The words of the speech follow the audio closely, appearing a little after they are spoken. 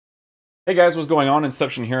Hey guys, what's going on?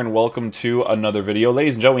 Inception here, and welcome to another video.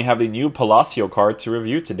 Ladies and gentlemen, we have the new Palacio card to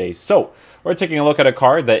review today. So, we're taking a look at a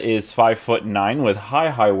card that is 5'9" with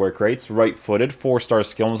high work rates, right-footed, 4-star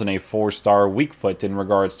skills, and a 4-star weak foot. In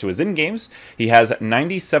regards to his in-games, he has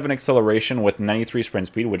 97 acceleration with 93 sprint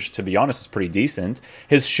speed, which, to be honest, is pretty decent.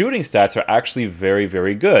 His shooting stats are actually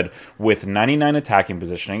very good, with 99 attacking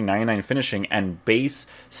positioning, 99 finishing, and base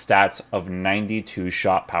stats of 92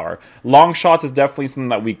 shot power. Long shots is definitely something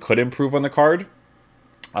that we could improve on the card,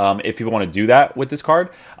 if people want to do that with this card,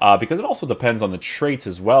 because it also depends on the traits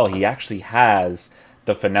as well. He actually has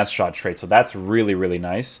the finesse shot trait, so that's really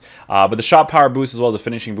nice. But the shot power boost as well as the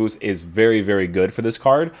finishing boost is very good for this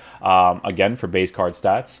card, again, for base card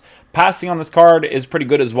stats. Passing on this card is pretty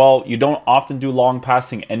good as well. You don't often do long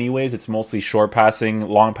passing anyways. It's mostly short passing.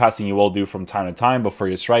 Long passing you will do from time to time, but for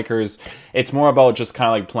your strikers, it's more about just kind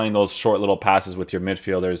of like playing those short little passes with your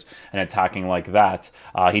midfielders and attacking like that.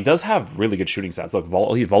 He does have really good shooting stats. Look,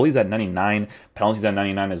 volley's at 99, penalties at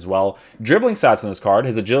 99 as well. Dribbling stats on this card,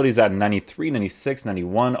 his agility is at 93, 96,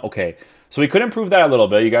 91. Okay, so we could improve that a little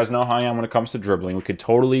bit. You guys know how I am when it comes to dribbling. We could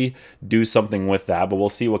totally do something with that, but we'll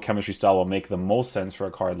see what chemistry style will make the most sense for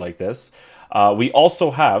a card like this. We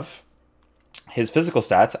also have his physical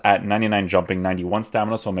stats at 99 jumping, 91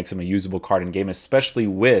 stamina, so it makes him a usable card in game, especially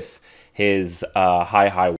with his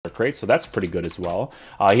high work rate, so that's pretty good as well.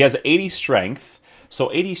 He has 80 strength,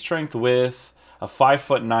 so 80 strength with a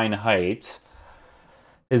 5'9" height.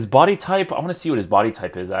 His body type, I want to see what his body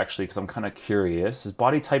type is, actually, because I'm kind of curious. His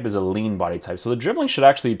body type is a lean body type, so the dribbling should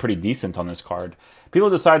actually be pretty decent on this card. People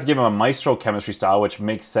decide to give him a Maestro chemistry style, which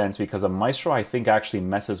makes sense, because a Maestro, I think, actually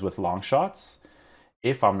messes with long shots.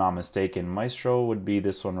 If I'm not mistaken, Maestro would be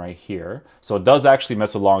this one right here. So it does actually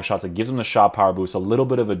mess with long shots. It gives him the shot power boost, a little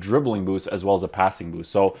bit of a dribbling boost, as well as a passing boost.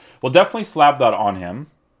 So we'll definitely slap that on him.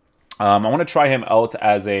 I want to try him out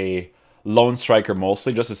as a lone striker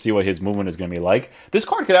mostly, just to see what his movement is going to be like. This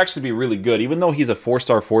card could actually be really good, even though he's a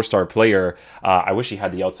 4-star player. I wish he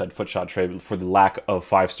had the outside foot shot trait for the lack of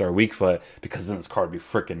 5-star weak foot, because then this card would be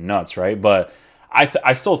freaking nuts, right? But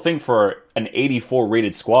I still think for an 84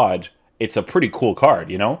 rated squad, it's a pretty cool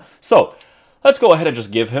card, you know? So let's go ahead and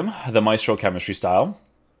just give him the Maestro chemistry style.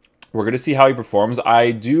 We're going to see how he performs.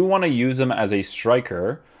 I do want to use him as a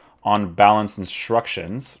striker on balanced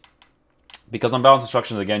instructions, because on balanced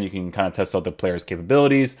instructions, again, you can kind of test out the player's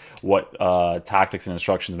capabilities, what tactics and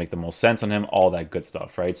instructions make the most sense on him, all that good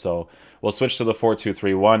stuff, right? So we'll switch to the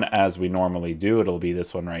 4-2-3-1 as we normally do. It'll be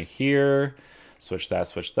this one right here. Switch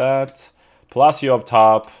that. Palacio up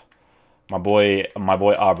top. My boy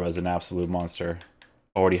Abra is an absolute monster.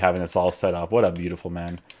 Already having this all set up. What a beautiful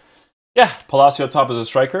man. Yeah, Palacio up top as a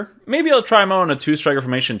striker. Maybe I'll try him out on a 2-striker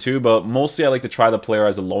formation too, but mostly I like to try the player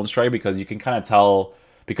as a lone striker, because you can kind of tell,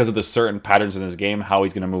 because of the certain patterns in this game, how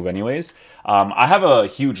he's going to move anyways. I have a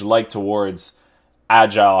huge like towards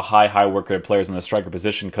agile, high work rate players in the striker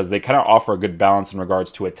position, because they kind of offer a good balance in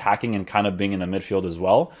regards to attacking and kind of being in the midfield as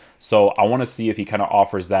well. So I want to see if he kind of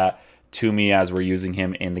offers that to me as we're using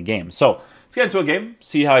him in the game. So let's get into a game,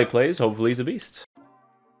 see how he plays. Hopefully he's a beast.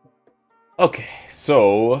 Okay,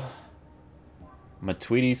 so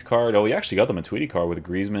Matuidi's card. Oh, we actually got the Matuidi card with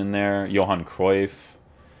Griezmann there. Johan Cruyff.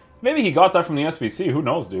 Maybe he got that from the SBC. Who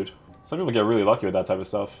knows, dude? Some people get really lucky with that type of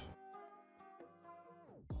stuff.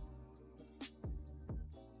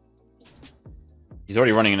 He's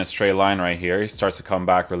already running in a straight line right here. He starts to come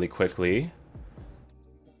back really quickly.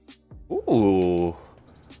 Ooh.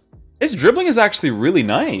 His dribbling is actually really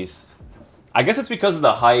nice. I guess it's because of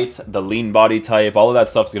the height, the lean body type. All of that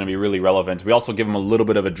stuff is going to be really relevant. We also give him a little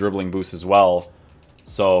bit of a dribbling boost as well.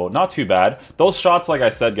 So, not too bad. Those shots, like I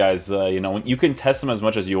said, guys, you know, you can test them as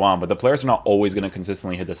much as you want, but the players are not always going to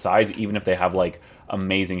consistently hit the sides, even if they have, like,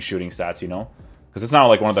 amazing shooting stats, you know? Because it's not,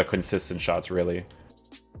 like, one of the consistent shots, really.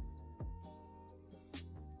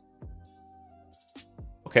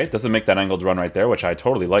 Okay, doesn't make that angled run right there, which I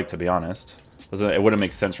totally like, to be honest. It wouldn't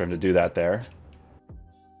make sense for him to do that there.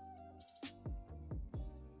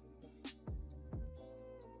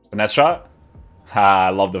 Finesse shot? I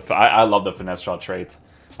love the finesse shot trait.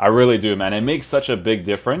 I really do, man. It makes such a big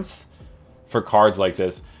difference for cards like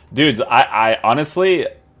this. Dudes, I honestly,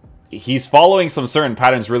 he's following some certain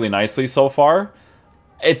patterns really nicely so far.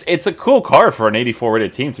 It's a cool card for an 84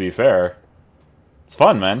 rated team, to be fair. It's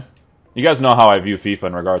fun, man. You guys know how I view FIFA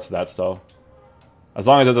in regards to that stuff. As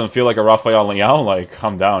long as it doesn't feel like a Rafael Leão, like,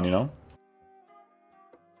 I'm down, you know?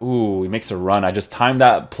 Ooh, he makes a run. I just timed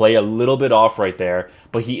that play a little bit off right there.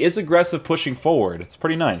 But he is aggressive pushing forward. It's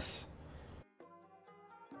pretty nice.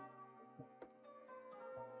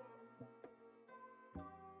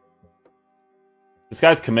 This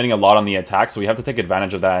guy's committing a lot on the attack, so we have to take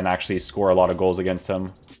advantage of that and actually score a lot of goals against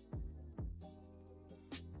him.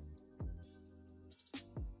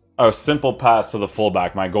 Oh, simple pass to the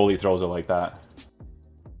fullback. My goalie throws it like that.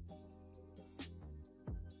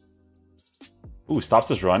 Ooh, stops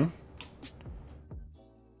his run.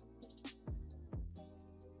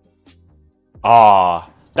 Ah,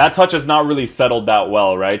 that touch is not really settled that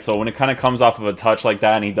well, right? So when it kind of comes off of a touch like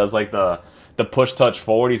that and he does like the push touch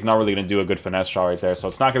forward, he's not really going to do a good finesse shot right there. So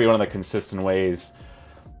it's not going to be one of the consistent ways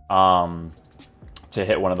to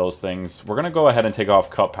hit one of those things. We're going to go ahead and take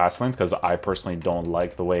off cut pass lanes because I personally don't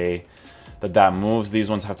like the way that moves. These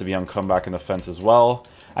ones have to be on comeback in the fence as well.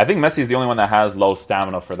 I think Messi is the only one that has low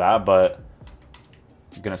stamina for that, but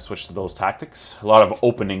I'm going to switch to those tactics. A lot of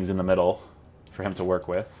openings in the middle for him to work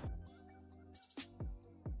with.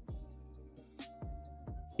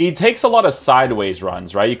 He takes a lot of sideways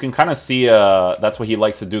runs, right? You can kind of see that's what he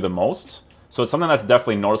likes to do the most. So it's something that's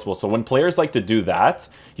definitely noticeable. So when players like to do that,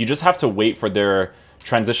 you just have to wait for their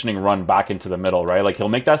transitioning run back into the middle, right? Like he'll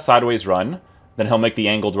make that sideways run, then he'll make the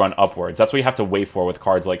angled run upwards. That's what you have to wait for with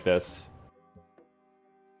cards like this.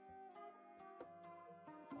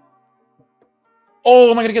 Oh,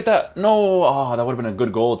 am I going to get that? No. Oh, that would have been a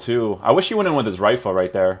good goal too. I wish he went in with his right foot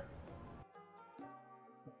right there.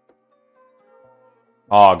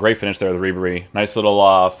 Oh, great finish there, the Ribery. Nice little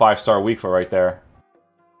 5-star weak foot right there.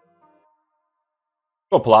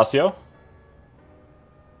 Go, Palacio.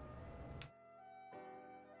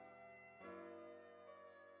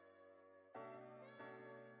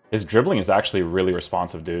 His dribbling is actually really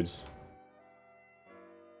responsive, dudes.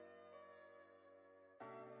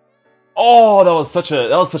 Oh, that was such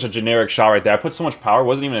a generic shot right there. I put so much power. It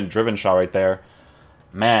wasn't even a driven shot right there.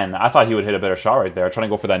 Man, I thought he would hit a better shot right there. Trying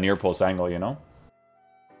to go for that near post angle, you know?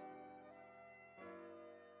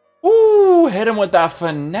 Ooh, hit him with that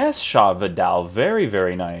finesse shot, Vidal. Very,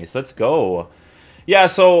 very nice. Let's go. Yeah,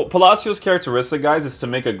 so Palacio's characteristic, guys, is to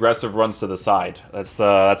make aggressive runs to the side. That's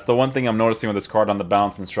the one thing I'm noticing with this card on the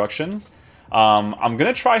balance instructions. I'm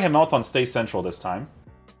going to try him out on Stay Central this time.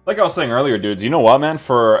 Like I was saying earlier, dudes, you know what, man?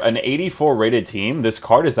 For an 84 rated team, this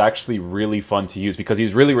card is actually really fun to use because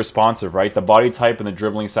he's really responsive, right? The body type and the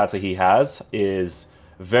dribbling stats that he has is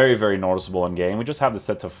very, very noticeable in game. We just have this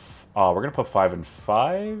set to... we're going to put 5 and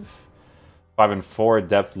 5. 5 and 4,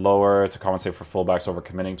 depth lower to compensate for fullbacks over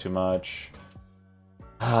committing too much.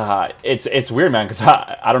 It's weird, man, because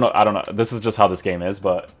I don't know. This is just how this game is,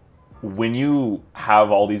 but when you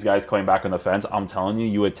have all these guys coming back on the fence, I'm telling you,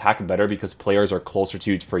 you attack better because players are closer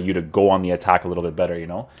to you for you to go on the attack a little bit better, you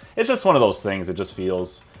know? It's just one of those things. It just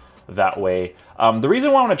feels that way. The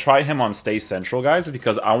reason why I want to try him on Stay Central, guys, is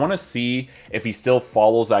because I want to see if he still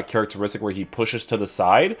follows that characteristic where he pushes to the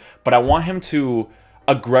side, but I want him to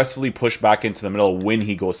aggressively push back into the middle when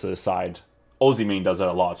he goes to the side. Ozyman does that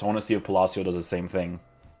a lot, so I want to see if Palacio does the same thing.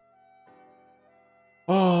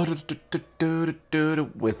 Oh, with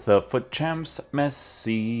the foot champs,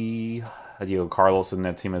 Messi. Diego Carlos in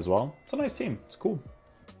that team as well. It's a nice team. It's cool.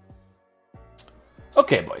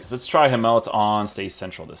 Okay, boys, let's try him out on Stay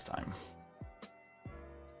Central this time.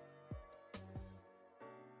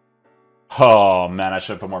 Oh, man, I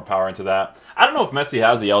should put more power into that. I don't know if Messi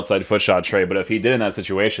has the outside foot shot trait, but if he did in that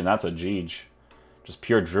situation, that's a Jeej. Just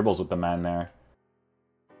pure dribbles with the man there.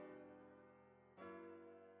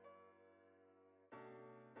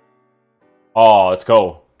 Oh, let's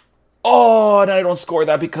go. Oh, and I don't score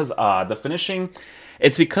that because the finishing,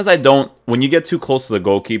 it's because I don't, when you get too close to the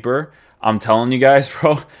goalkeeper, I'm telling you guys,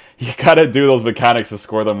 bro, you gotta do those mechanics to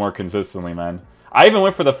score them more consistently, man. I even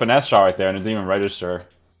went for the finesse shot right there and it didn't even register.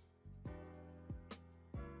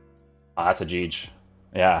 Ah, that's a Jeej.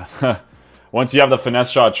 Yeah. Once you have the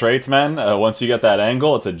finesse shot traits, man, once you get that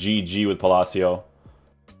angle, it's a GG with Palacio.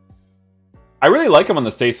 I really like him on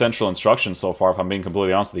the Stay Central instructions so far, if I'm being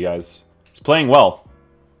completely honest with you guys. He's playing well.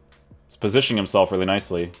 He's positioning himself really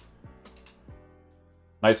nicely.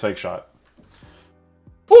 Nice fake shot.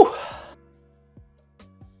 Woo!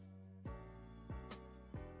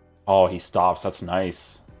 Oh, he stops. That's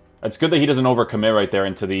nice. It's good that he doesn't overcommit right there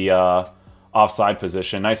into the offside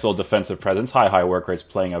position. Nice little defensive presence. High work rate's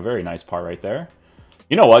playing a very nice part right there.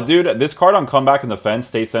 You know what, dude? This card on comeback in the fence,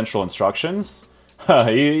 Stay Central instructions.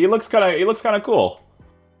 he looks kind of cool.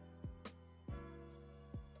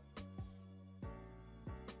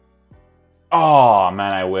 Oh,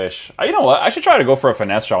 man, I wish. You know what? I should try to go for a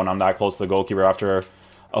finesse shot when I'm that close to the goalkeeper after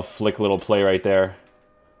a flick little play right there.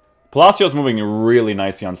 Palacio's moving really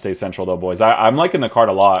nicely on Stay Central, though, boys. I'm liking the card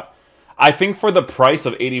a lot. I think for the price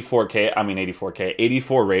of 84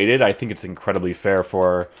 rated, I think it's incredibly fair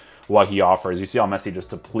for what he offers. You see how Messi just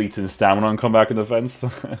depletes his stamina on comeback in defense?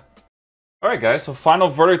 Alright guys, so final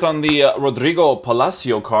verdict on the Rodrigo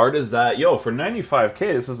Palacio card is that, yo, for 95k,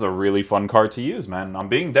 this is a really fun card to use, man. I'm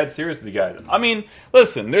being dead serious with you guys. I mean,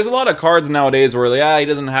 listen, there's a lot of cards nowadays where, like, he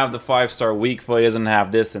doesn't have the 5-star weak foot, he doesn't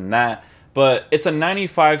have this and that. But it's a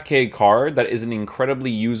 95k card that is an incredibly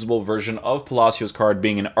usable version of Palacio's card,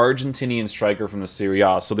 being an Argentinian striker from the Serie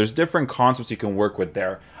A. So there's different concepts you can work with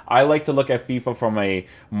there. I like to look at FIFA from a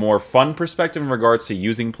more fun perspective in regards to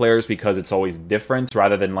using players because it's always different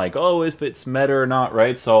rather than like, oh, if it's meta or not,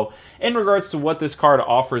 right? So in regards to what this card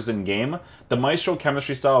offers in game, the Maestro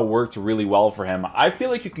chemistry style worked really well for him. I feel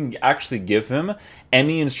like you can actually give him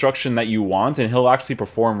any instruction that you want and he'll actually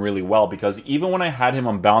perform really well, because even when I had him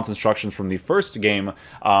on balance instructions from the first game,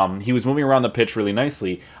 he was moving around the pitch really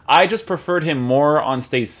nicely. I just preferred him more on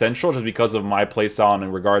stay central just because of my playstyle and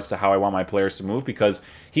in regards to how I want my players to move, because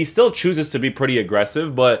he still chooses to be pretty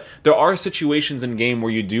aggressive, but there are situations in game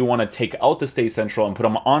where you do want to take out the stay central and put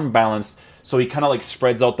him on balance so he kind of like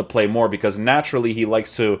spreads out the play more, because naturally he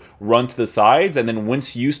likes to run to the sides, and then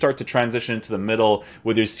once you start to transition into the middle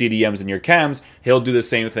with your CDMs and your cams, he'll do the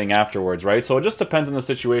same thing afterwards, right? So it just depends on the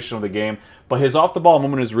situation of the game, but his off-the-ball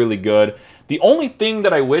movement is really good. The only thing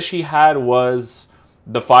that I wish he had was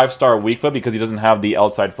the 5-star weak foot, because he doesn't have the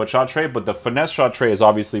outside foot shot trait, but the finesse shot trait is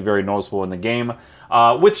obviously very noticeable in the game.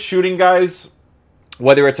 With shooting, guys,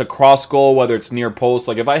 whether it's a cross goal, whether it's near post,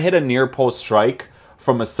 like if I hit a near post strike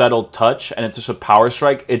from a settled touch and it's just a power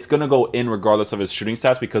strike, it's going to go in regardless of his shooting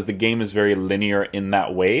stats, because the game is very linear in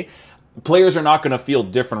that way. Players are not going to feel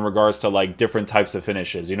different in regards to like different types of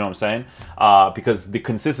finishes, you know what I'm saying? Because the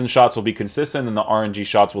consistent shots will be consistent and the RNG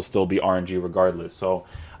shots will still be RNG regardless. So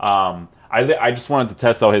I just wanted to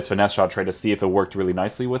test out his finesse shot trait to see if it worked really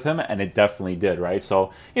nicely with him, and it definitely did, right?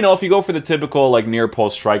 So, you know, if you go for the typical like near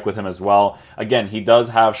post strike with him as well, again, he does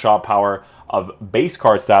have shot power of base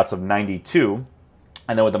card stats of 92,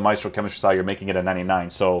 and then with the Maestro chemistry style, you're making it a 99.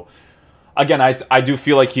 So again, I do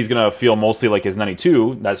feel like he's going to feel mostly like his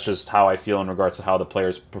 92. That's just how I feel in regards to how the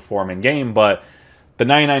players perform in game. But the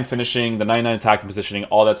 99 finishing, the 99 attacking positioning,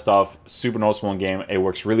 all that stuff, super noticeable in game. It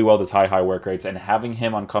works really well with his high work rates. And having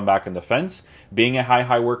him on comeback and defense, being a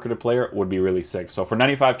high work rate player would be really sick. So for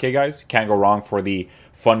 95k, guys, can't go wrong for the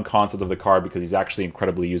fun concept of the card, because he's actually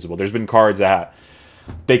incredibly usable. There's been cards that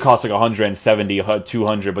they cost like 170,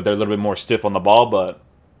 200, but they're a little bit more stiff on the ball, but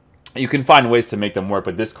you can find ways to make them work.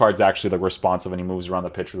 But this card's actually like responsive and he moves around the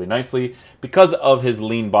pitch really nicely because of his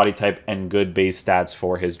lean body type and good base stats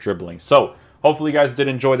for his dribbling. So hopefully you guys did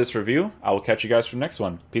enjoy this review. I will catch you guys for the next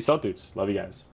one. Peace out, dudes. Love you guys.